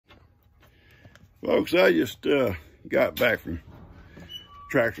Folks, I just got back from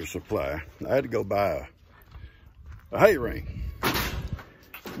Tractor Supply. I had to go buy a hay ring.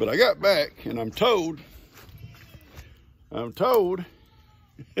 But I got back and I'm told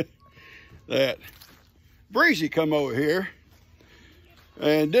that Breezy come over here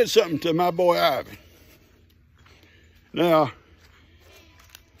and did something to my boy Ivan. Now,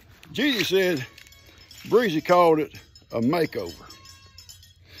 Gigi said Breezy called it a makeover.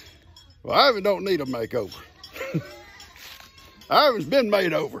 Well, Ivan don't need a makeover. Ivan's been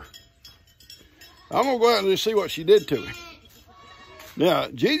made over. I'm gonna go out and just see what she did to him. Now,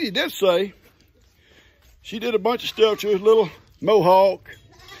 Gigi did say she did a bunch of stuff to his little mohawk,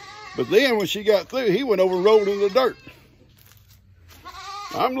 but then when she got through, he went over and rolled in the dirt.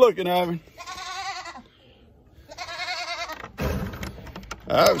 I'm looking, Ivan.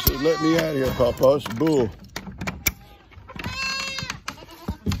 Ivan says, "Let me out of here, Papa. It's bull."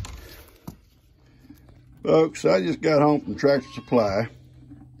 Folks, I just got home from Tractor Supply.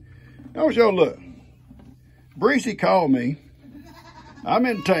 I want y'all to look. Breezy called me. I'm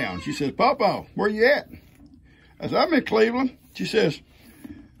in town. She says, "Papa, where you at?" I said, "I'm in Cleveland." She says,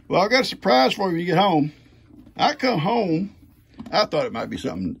 "Well, I got a surprise for you when you get home." I come home. I thought it might be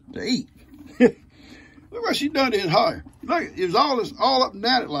something to eat. Look what she done to his hair. Look, it was all up and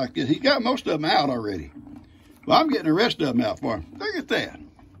down it like this. He got most of them out already. Well, I'm getting the rest of them out for him. Look at that.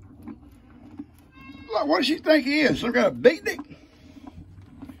 Look, what does she think he is? Some kind of beatnik?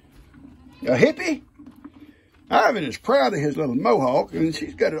 A hippie? Ivan is proud of his little mohawk, and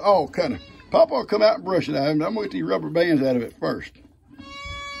she's got it all kind of. Papa will come out and brush it out, and I'm going to get these rubber bands out of it first.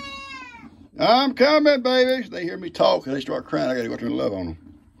 I'm coming, baby. They hear me talk, and they start crying. I got to go out there and love on them.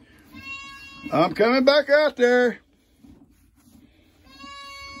 I'm coming back out there.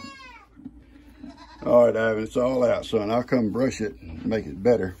 All right, Ivan, it's all out, son. I'll come brush it and make it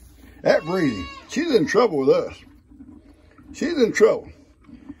better. That Breezy, she's in trouble with us. She's in trouble.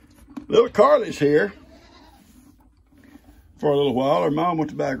 Little Carly's here for a little while. Her mom went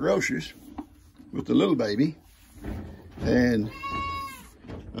to buy groceries with the little baby. And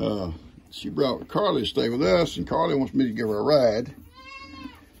she brought Carly to stay with us, and Carly wants me to give her a ride.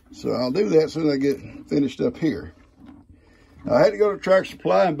 So I'll do that as soon as I get finished up here. I had to go to Tractor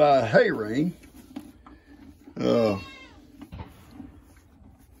Supply and buy a hay ring.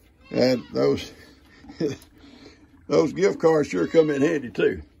 And those gift cards sure come in handy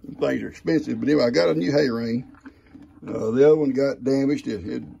too. Things are expensive, but anyway, I got a new hay ring. The other one got damaged.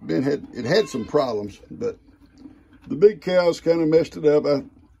 It had some problems, but the big cows kind of messed it up.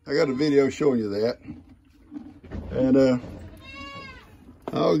 I got a video showing you that, and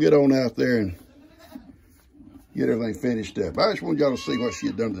I'll get on out there and get everything finished up. I just want y'all to see what she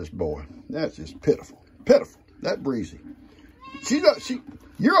had done to this boy. That's just pitiful, pitiful. That Breezy.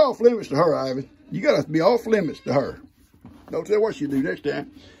 You're off limits to her, Ivan. You got to be off limits to her. Don't tell what you do next time.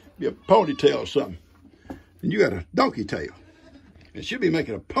 Be a ponytail or something. And you got a donkey tail. And she'll be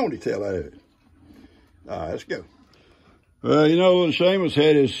making a ponytail out of it. All right, let's go. Well, you know, little Seamus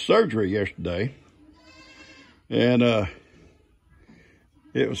had his surgery yesterday. And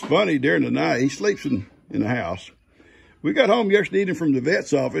it was funny during the night. He sleeps in the house. We got home yesterday evening from the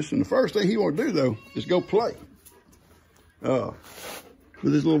vet's office, and the first thing he wanted to do, though, is go play.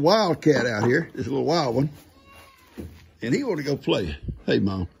 With this little wildcat out here, this little wild one. And he wanted to go play. Hey,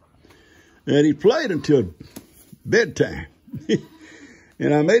 Mom. And he played until bedtime.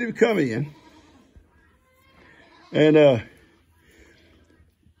 And I made him come in. And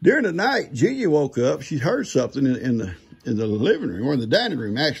during the night, Gigi woke up. She heard something in the living room, or in the dining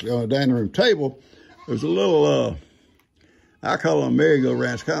room, actually, on the dining room table. There's a little, I call them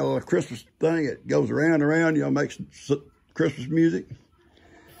merry-go-round. It's kind of a little Christmas thing. It goes around and around, you know, makes Christmas music.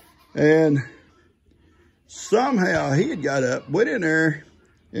 And somehow he had got up, went in there,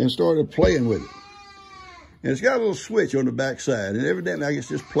 and started playing with it. And it's got a little switch on the back side. And evidently, I guess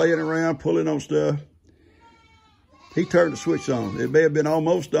just playing around, pulling on stuff. He turned the switch on. It may have been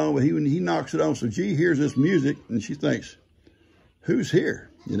almost on, but he knocks it on. So G hears this music, and she thinks, who's here?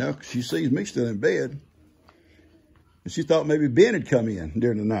 You know, she sees me still in bed. And she thought maybe Ben had come in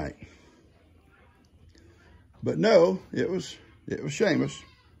during the night. But no, it was Seamus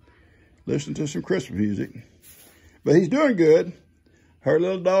listening to some Christmas music. But he's doing good. Her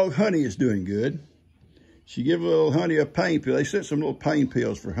little dog, Honey, is doing good. She gave little Honey a pain pill. They sent some little pain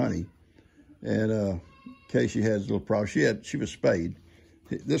pills for Honey. And in case she has a little problem. She was spayed.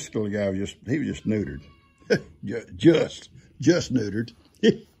 This little guy was just neutered. just neutered.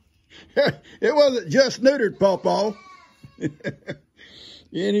 It wasn't just neutered, Pawpaw.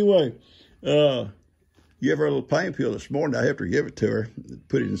 Anyway, give her a little pain pill this morning. I have to give it to her.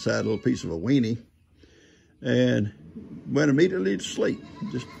 Put it inside a little piece of a weenie. and went immediately to sleep.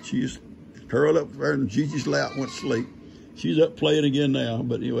 She just curled up there in Gigi's lap, went to sleep. She's up playing again now,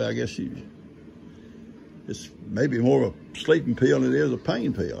 but anyway, I guess it's maybe more of a sleeping pill than it is a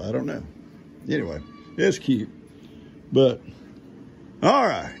pain pill. I don't know. Anyway, it's cute. But, all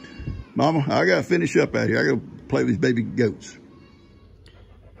right, Mama, I got to finish up out here. I got to play with these baby goats.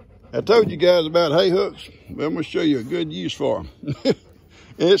 I told you guys about hay hooks, but I'm going to show you a good use for them. And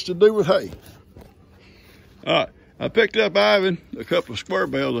it's to do with hay. All right, I picked up Ivan a couple of square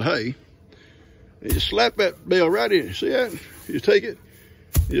bales of hay. And you slap that bale right in. See that? You take it,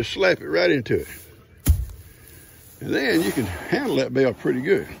 you just slap it right into it. And then you can handle that bale pretty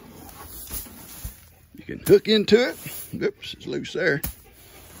good. You can hook into it. Oops, it's loose there.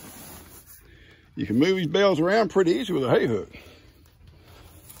 You can move these bales around pretty easy with a hay hook.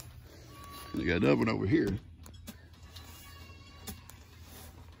 You got another one over here.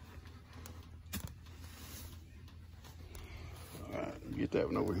 All right, get that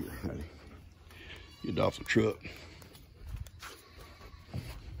one over here, honey. Get it off the truck.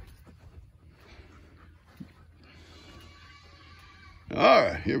 All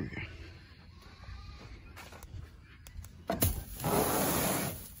right, here we go.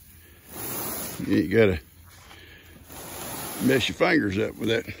 You gotta mess your fingers up with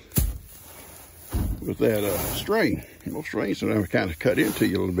that string. Most strings sometimes kind of cut into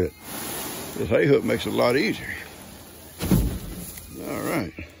you a little bit. This hay hook makes it a lot easier. All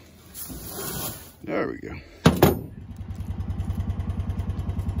right. There we go.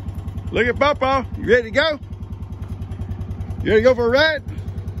 Look at Papa. You ready to go? You ready to go for a ride?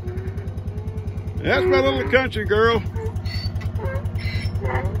 That's my little country girl.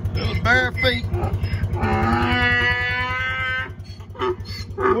 Little bare feet.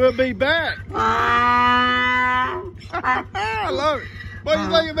 We'll be back. I love it. What do you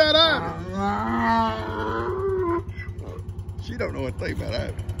think about Ivy? She don't know what to think about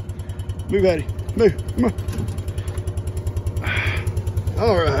Ivy. Move, Eddie. Move. Come on.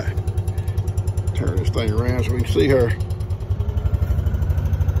 All right. Turn this thing around so we can see her.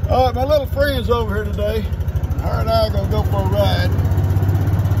 All right, my little friend's over here today. Her and I are going to go for a ride.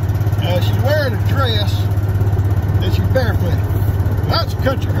 She's wearing a dress and she's barefoot. That's a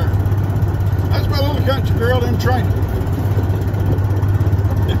country girl. That's my little country girl in training.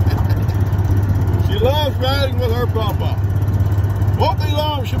 She loves riding with her papa. Won't be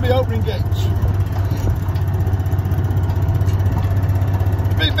long, she'll be opening gates.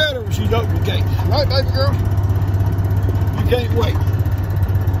 It'll be better when she's opening gates. Right, baby girl? You can't wait.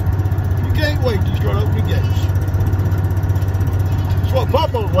 You can't wait till you start opening gates. That's what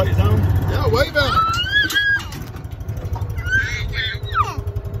Papa's waiting on. Yeah, wait back.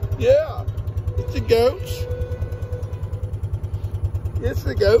 Yeah, it's the goats. It's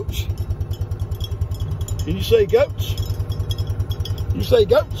the goats. Can you say goats? You say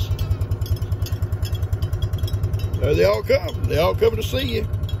goats? There they all come. They all come to see you.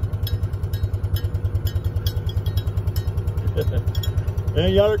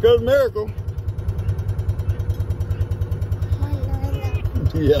 And yonder goes Miracle.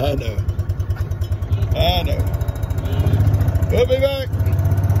 Yeah, I know. I know. We'll be back.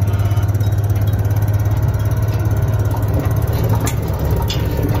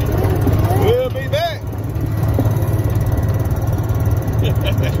 We'll be back.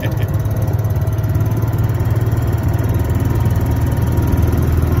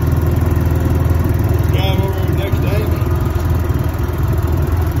 Drive over next to Amy.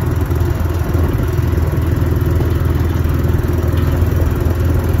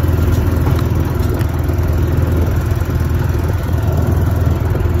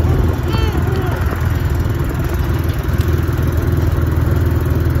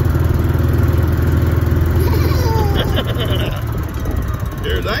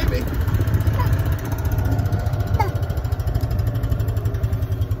 There's Amy.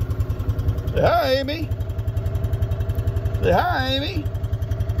 Say hi, Amy. Say hi, Amy.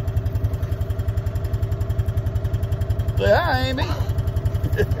 Say hi, Amy.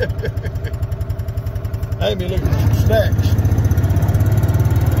 Amy looking for some snacks.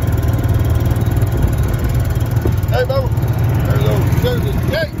 Hey, Bo. There's old Susan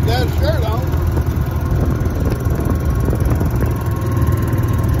Jake without a shirt on.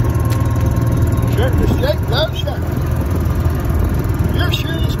 Shirtless Jake without a shirt. You're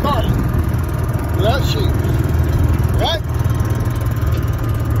shoeless Carly without shoes. Right?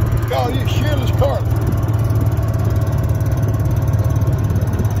 Call you shoeless Carly.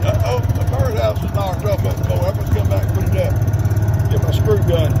 Uh-oh, the birdhouse is knocked off that pole. I must come back and put it up. Get my screw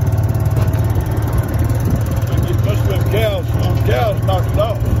gun. Must have been cows. Those cows knocked it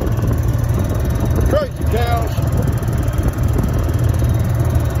off. Crazy cow.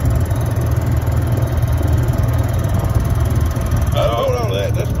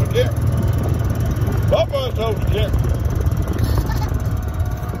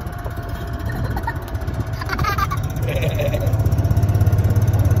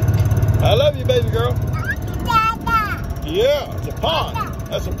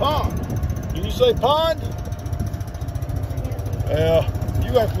 say pond? Well,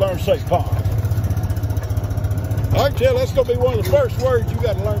 you have to learn to say pond. I can tell that's going to be one of the first words you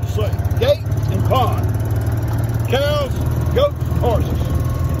got to learn to say. Gate and pond. Cows, goats, and horses.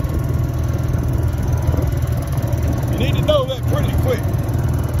 You need to know that pretty quick.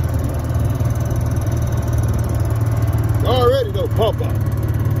 You already know pawpaw.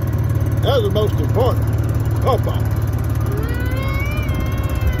 That's the most important. Pawpaw.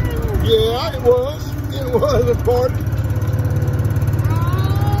 Yeah, it was. It was important.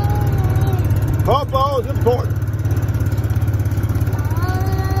 Pawpaw is important.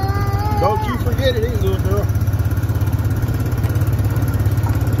 Don't you forget it either, little girl.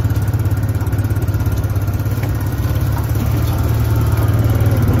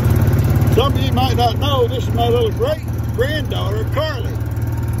 Some of you might not know, this is my little great-granddaughter, Carly.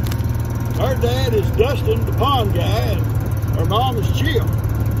 Her dad is Dustin, the pond guy, and her mom is Jill.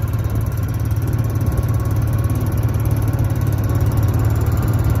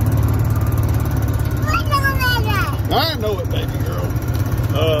 I know it, baby girl.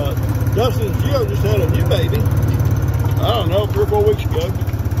 Dustin and Jill just had a new baby. I don't know, 3 or 4 weeks ago.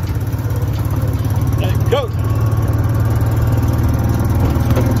 Named Coach.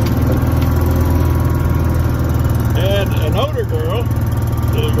 And an older girl,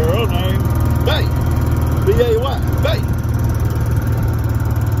 little girl named Bay. B-A-Y, Bay.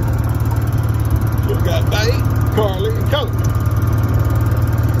 So we got Bay, Carly, and Coach.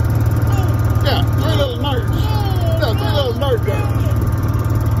 Yeah, 3 little nerds. Yeah, 3 little nerd girls.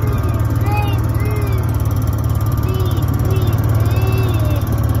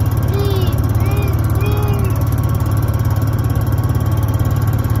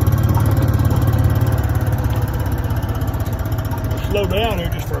 Slow down here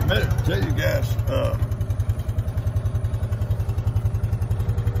just for a minute to tell you guys.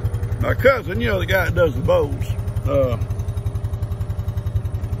 My cousin, you know, the guy that does the bowls,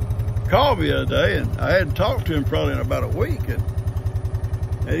 called me the other day, and I hadn't talked to him probably in about a week, and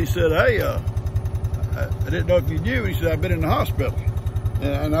he said, hey, I didn't know if you knew. He said, I've been in the hospital,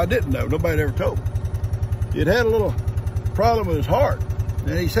 and I didn't know. Nobody ever told me. He'd had a little problem with his heart,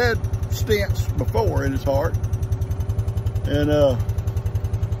 and he's had stents before in his heart. And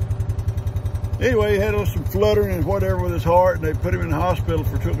anyway, he had some fluttering and whatever with his heart, and they put him in the hospital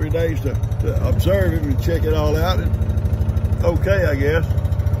for 2 or 3 days to observe him and check it all out. And okay, I guess.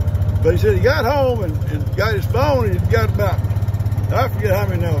 But he said he got home and got his phone, and he got about, I forget how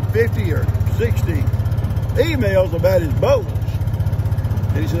many now, 50 or 60 emails about his bowls.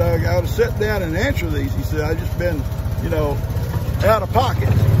 And he said, I got to sit down and answer these. He said, I just been, you know, out of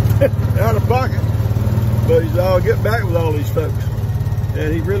pocket, out of pocket. But he said, I'll get back with all these folks.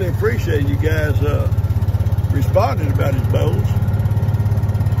 And he really appreciated you guys responding about his bowls.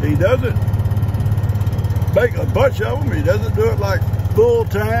 He doesn't make a bunch of them. He doesn't do it like full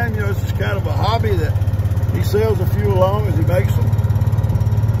time. You know, it's just kind of a hobby that he sells a few along as he makes them.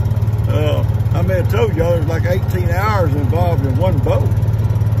 I may have told y'all there's like 18 hours involved in one bowl.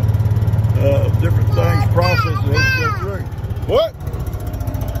 Different things, processes they have to go through. What?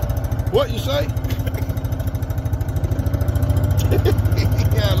 What you say?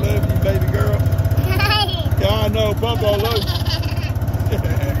 Yeah, I love you, baby girl. Yeah, I know. Papa loves you.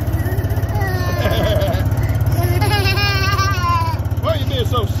 Why are you being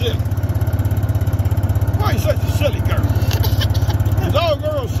so silly? Why are you such a silly girl? Is all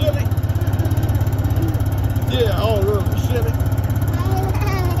girls silly? Yeah, all girls are silly.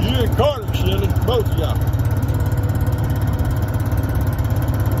 You and Carter are silly, both of y'all.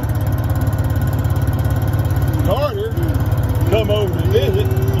 Carter come over to visit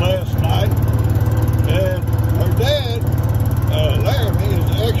last night, and her dad, Laramie, is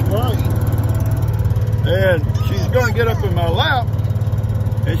an ex-Marine, and she's going to get up in my lap,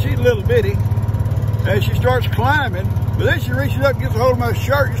 and she's a little bitty, and she starts climbing, but then she reaches up and gets a hold of my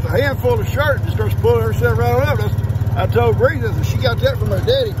shirt, just a handful of shirt, and starts pulling herself right on up. I told Bree that she got that from her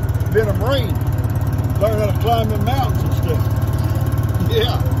daddy, being a Marine, learning how to climb in mountains and stuff.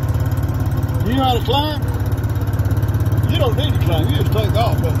 Yeah. You know how to climb? You don't need to climb, you just take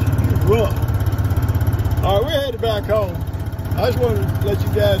off, but you just run. All right, we're headed back home. I just wanted to let you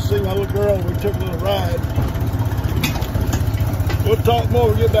guys see my little girl. We took a little ride. We'll talk more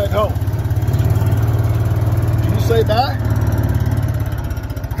when we get back home. Can you say bye?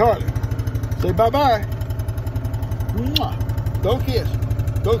 Carly, say bye-bye. Mwah. Go kiss.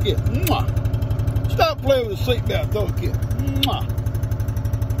 Go kiss. Mwah. Stop playing with the seatbelt. Go kiss. Mwah.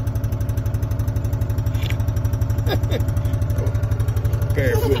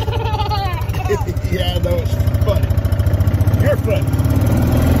 Careful. Yeah, I know it's funny. You're funny.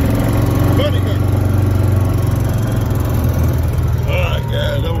 vinegar. All right,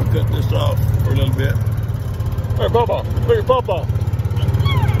 guys, I'm gonna cut this off for a little bit. Hey, Papa, look at Papa.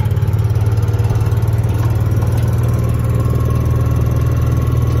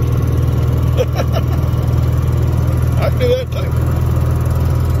 I can do that too.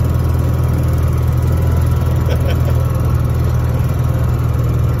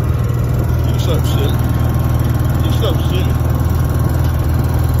 You're so silly. You're so silly.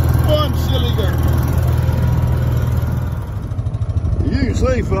 One silly girl. You can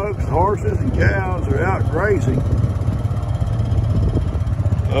see, folks, horses and cows are out grazing.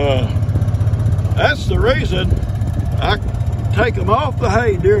 That's the reason I take them off the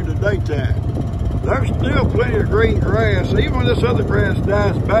hay during the daytime. There's still plenty of green grass. Even when this other grass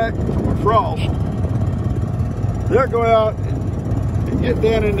dies back from a frost, they'll go out and get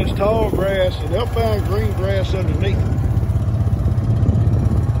down in this tall grass and they'll find green grass underneath it.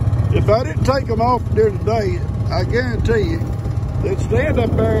 If I didn't take them off during the day, I guarantee you, they'd stand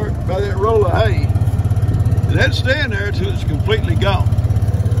up there by that roll of hay and they'd stand there until it's completely gone.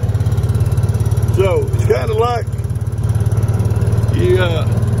 So it's kind of like you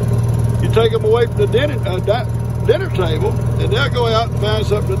take them away from the dinner table, and they'll go out and find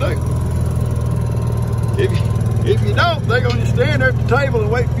something to do. If you don't, they're going to stand there at the table and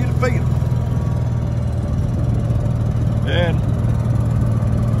wait for you to feed them. And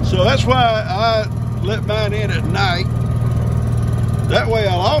so that's why I let mine in at night. That way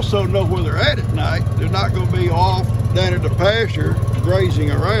I'll also know where they're at night. They're not going to be off down at the pasture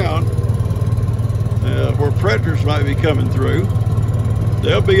grazing around where predators might be coming through.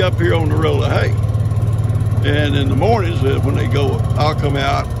 They'll be up here on the roll of hay. And in the mornings, when they go, I'll come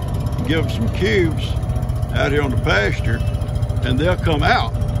out and give them some cubes out here on the pasture, and they'll come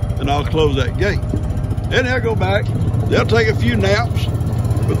out, and I'll close that gate. Then they'll go back. They'll take a few naps,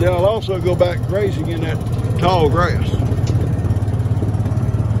 but they'll also go back grazing in that tall grass.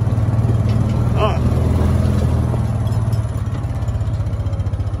 All right.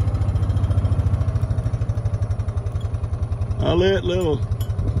 I let little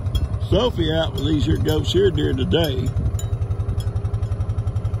Sophie out with these here goats here during the day.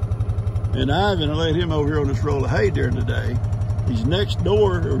 And Ivan, I let him over here on this roll of hay during the day. He's next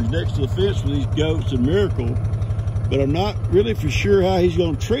door, or he's next to the fence with these goats in Miracle, but I'm not really for sure how he's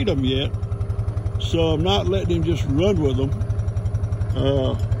going to treat them yet. So I'm not letting him just run with them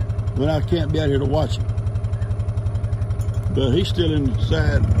when I can't be out here to watch him. But he's still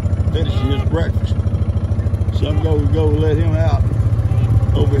inside finishing his breakfast. So I'm going to go let him out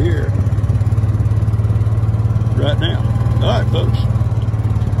over here right now. All right, folks.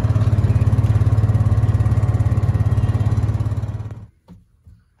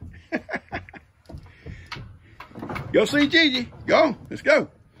 Go see Gigi. Go. Let's go.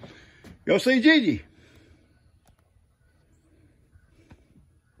 Go see Gigi.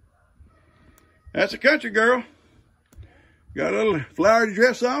 That's a country girl. Got a little flowery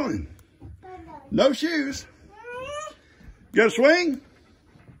dress on and no shoes. Got a swing?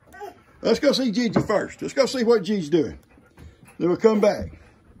 Let's go see Gigi first. Let's go see what Gigi's doing. Then we'll come back.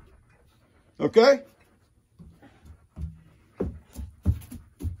 Okay?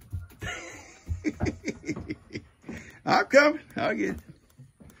 I'm coming. I'll get it.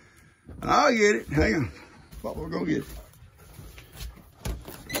 I'll get it. Hang on. What we're going to get it.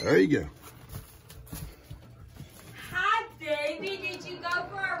 There you go. Hi, baby. Did you go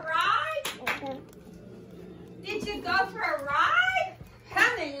for a ride? Did you go for a ride?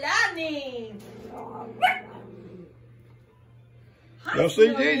 Come and love me. Hi, Go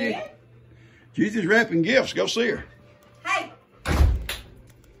see Gigi. Gigi's wrapping gifts. Go see her. Hey,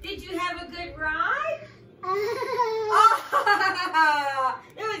 did you have a good ride? Oh,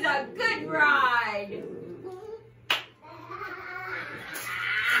 it was a good ride.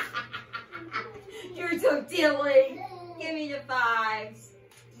 You're so silly. Give me the fives.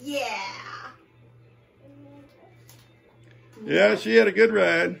 Yeah. Yeah, she had a good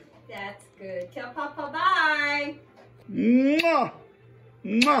ride. That's good. Tell Papa bye. Mwah.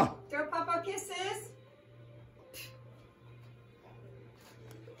 Mwah. Throw Papa kisses.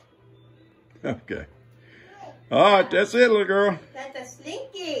 Okay. All right, that's it, little girl. That's a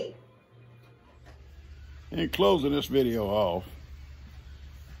slinky. In closing this video off,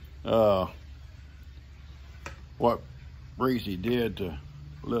 what Breezy did to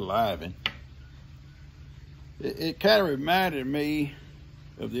little Ivan, it kind of reminded me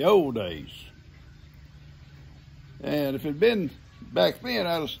of the old days. And if it had been back then,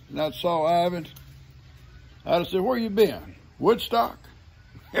 I'd saw Ivan, I'd have said, where you been? Woodstock?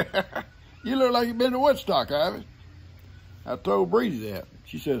 You look like you've been to Woodstock, Ivan. I told Breezy that.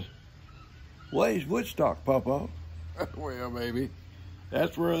 She says, Where's Woodstock, Papa? Well, baby,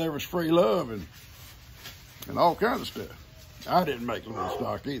 that's where there was free love and all kinds of stuff. I didn't make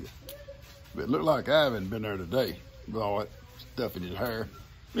Woodstock either. But it looked like Ivan been there today with all that stuff in his hair.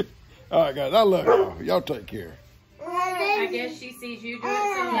 All right, guys, I love y'all. Y'all take care. I guess she sees you do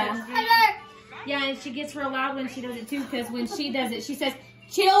it so much. Yeah, and she gets real loud when she does it too, because when she does it, she says,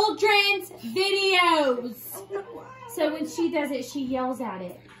 children's videos. So when she does it, she yells at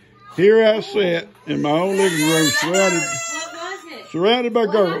it. Here I sat in my own living room, surrounded by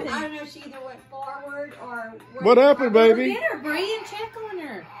girls. I don't know if she either went forward or... What happened, baby? Get her, Brian. Check on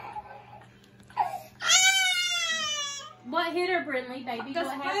her. What hit her, Brinley, baby? The what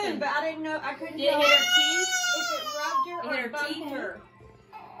spoon, happened? but I didn't know. I couldn't Did it tell hit her teeth? if it rubbed her or Hit her bumped teeth? her.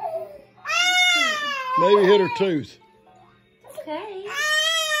 Maybe hit her tooth. Okay.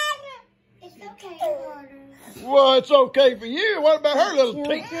 It's okay, Carter. Well, it's okay for you. What about her little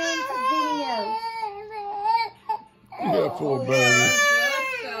teeth? Children's videos. Yeah, poor baby.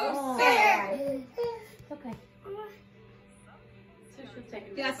 So sad. Okay.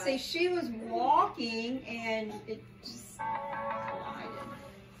 Yeah, see, she was walking and it just slided.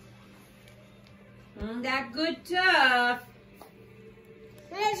 That good tough.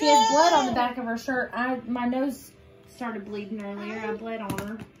 She has blood on the back of her shirt. My nose started bleeding earlier. I bled on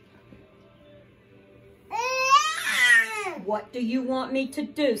her. What do you want me to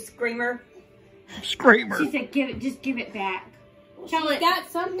do, Screamer? Screamer. She said, just give it back. Tell She's it. got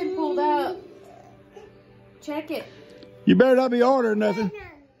something pulled up. Check it. You better not be ordering nothing.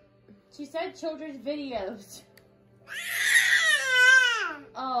 She said children's videos.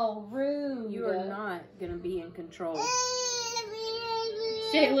 Oh, rude. You are not going to be in control.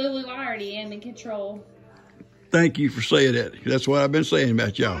 Say, Lulu, I already am in control. Thank you for saying that. That's what I've been saying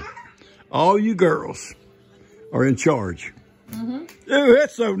about y'all. All you girls are in charge. Ooh,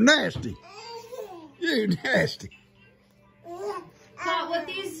 that's so nasty. You nasty. But what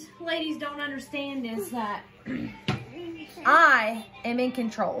these ladies don't understand is that I am in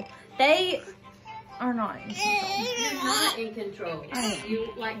control. They are not in control. You're not in control.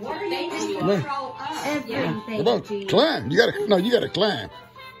 You like What are you they in do. control of? Everything. Come on, G. climb. You gotta climb.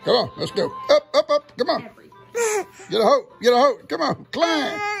 Come on, let's go. Up. Come on. Get a hold. Come on,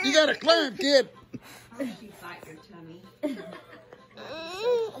 climb. You gotta climb, kid. She bite your tummy.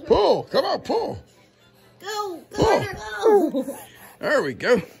 Pull. Come on, pull. Go, Pull. go. There we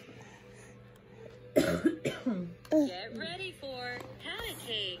go. Get ready for patty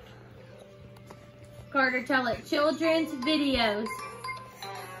cake. Carter, tell it. Children's videos.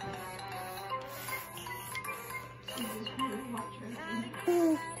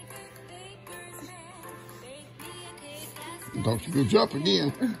 Don't you go jump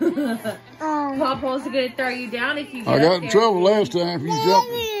again. Papa's going to throw you down if you I get got up in there. trouble last time for you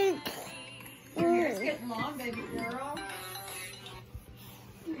jumping. Your hair's getting long, baby girl.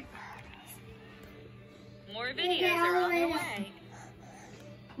 More videos are on the way.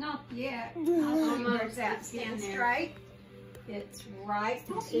 Not yet. Where's that? Stand straight. It's right.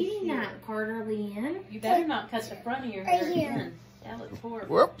 Stop eating that, Carter, Leanne. You better not cut the front of your hair Right here. again. That looks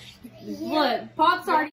horrible. Whoops. Look, Pop's already